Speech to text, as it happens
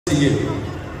you.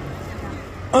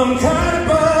 I'm kind of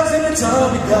buzzing and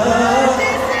tell me that.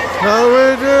 How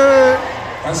we do it?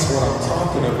 That's what I'm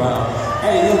talking about.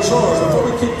 Hey, yo, George, before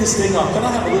we kick this thing off, can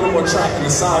I have a little more track in the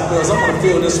side bills? I want to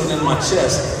feel this one in my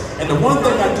chest. And the one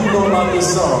thing I do know about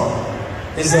this song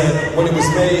is that when it was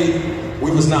made,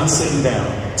 we was not sitting down.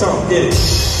 Tom, get it.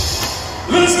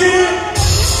 Let's get it.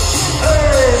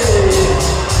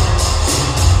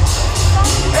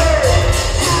 Hey.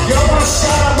 Y'all want to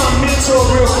shout out my mentor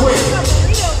real quick.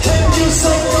 Can you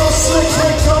say go slick,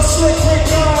 quick, go slick, quick,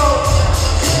 go?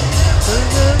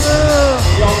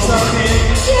 Y'all tell me.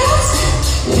 Yes.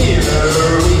 Here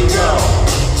we go.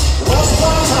 Once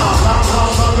upon a time, not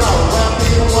long ago, where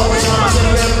people were trying to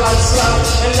live life slow,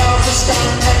 and love was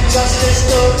kind and justice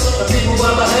good. The people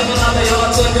were behaving how they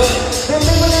ought to good. There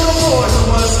lived a little boy who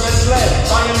was misled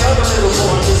by another little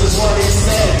boy. This is what he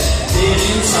said. Me and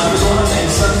you time is gonna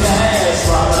make some cash.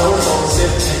 Robbing old folks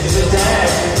if niggas are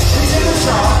dash. He did a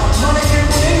job, money and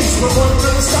wings, but one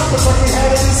couldn't stop us like he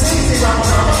had a disease. He robbed a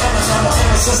drama and a drama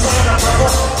and a sister and a brother.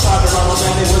 Tried to rob a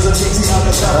man, it was a pixie on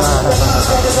the shower. The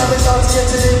brothers have been taught to get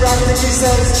to the right thing he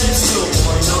says.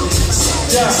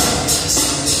 Yeah.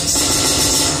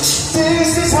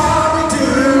 This is how we do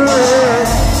it.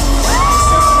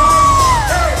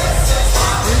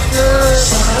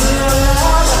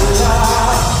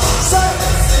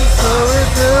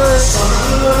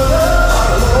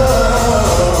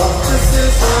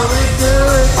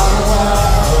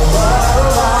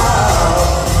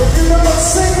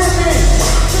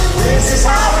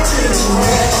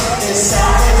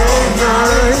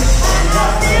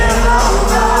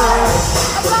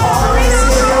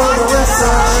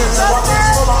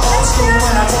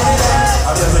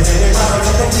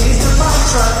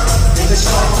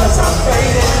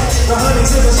 The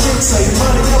honeys in the streets say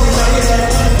money, no, we made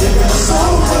it. Living so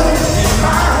good in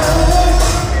my head.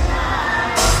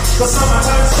 The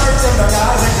summertime skirts and the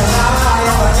guys in Kanai.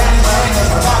 All the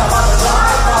gangbangers forgot about the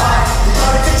drive-by. You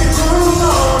gotta get your groove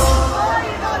on. Oh,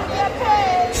 you gotta get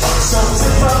paid. So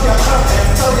tip up your cup and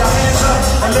throw your hands up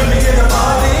and let me hear the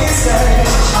party say,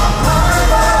 I'm high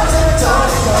balls in a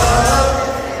Tony Club.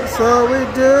 That's how we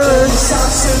do it.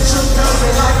 South Central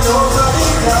country like nobody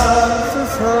does.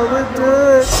 That's how we do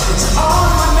it. It's all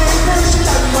my neighbors, you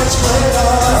got much better.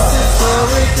 That's how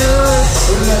we do it.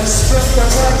 Let's strip the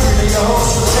track in the old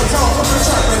school and talk from the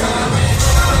track.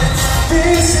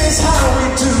 This is how we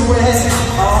do it.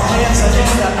 All hands are in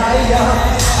the air.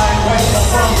 I'm waiting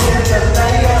from here to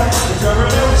there. If you're a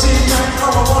little G-Man, I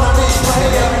wanna be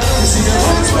player. You see, the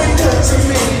hood's been good to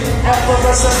me.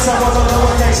 Ever since I was a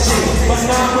lowercase G, but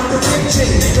now with the big G,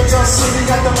 you girl see me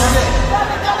got the money.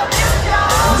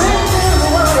 Living the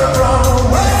world from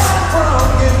where I'm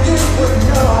from, if you would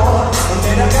know. And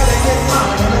then I gotta get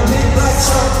mine in a big black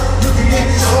truck. You can get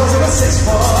yours in a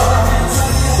 6-4.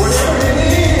 Whatever it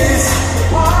is, the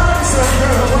party's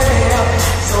underway.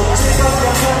 So take up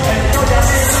your cup and throw your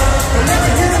hands up and let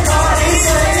me hear the party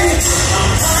say,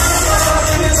 I'm tired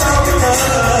of it, it's all because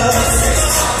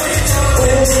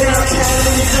living out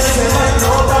Cali does it like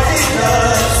nobody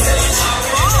does.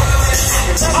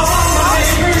 It's all my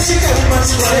neighbors, you got much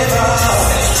flavor.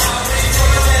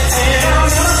 And I'm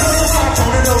never gonna walk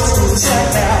on an old school track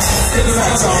now. Get the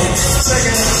lights on, check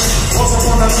it out. Once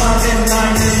upon a time in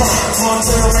 94,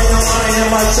 Montell made no money and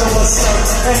my show was slow.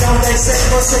 And now they say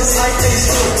for 6 like these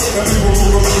two. And people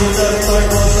move around the dirty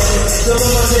like what's up. The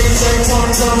little DJ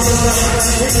 20 drums and the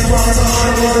we can rock the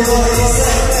money, what's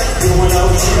that? You went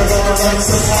out, you're gonna make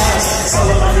some cash. Sell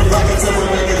them on your bucket till we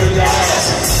make it a dash.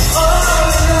 Oh,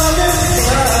 love is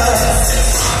good.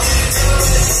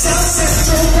 South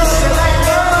Central brother like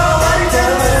nobody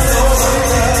does, nobody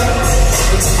does.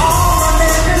 It's all my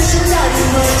niggas, you got you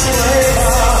much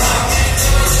flavor.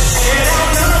 And I'm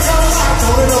never gonna lie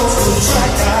on an old school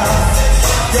track now.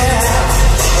 Yeah,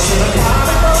 so the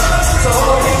party buzz is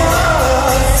all he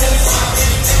does.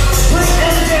 Bring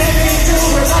everything to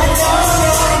it like no,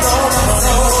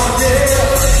 yeah.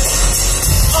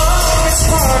 Oh, it's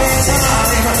party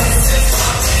time.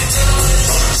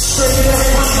 Straight up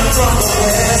coming from the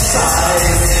west side.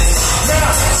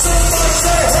 Now, somebody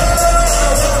say ho,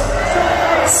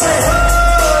 say ho,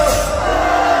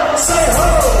 say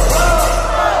ho, ho,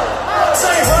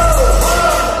 say ho,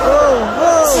 ho,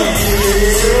 Oh, say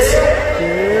yeah,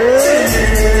 say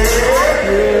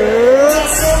yeah. Now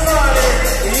somebody,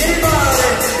 anybody,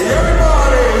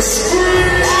 everybody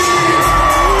scream.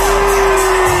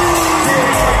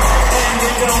 And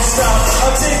you don't stop. A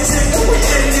tick tick,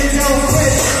 and you don't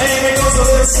quit. And it goes a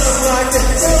little something like that.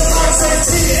 Somebody say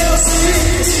TLC,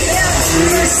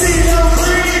 say CeeLo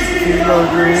Green, CeeLo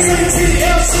Green. say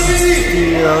TLC,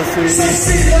 TLC. say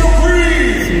CeeLo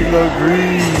Green.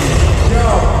 agree. Yo,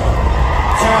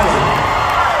 Cali.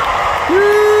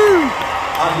 Woo!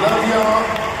 I love y'all.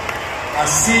 I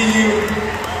see you.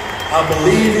 I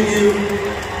believe in you.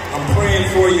 I'm praying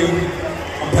for you.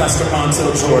 I'm Pastor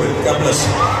Montell Jordan. God bless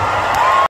you.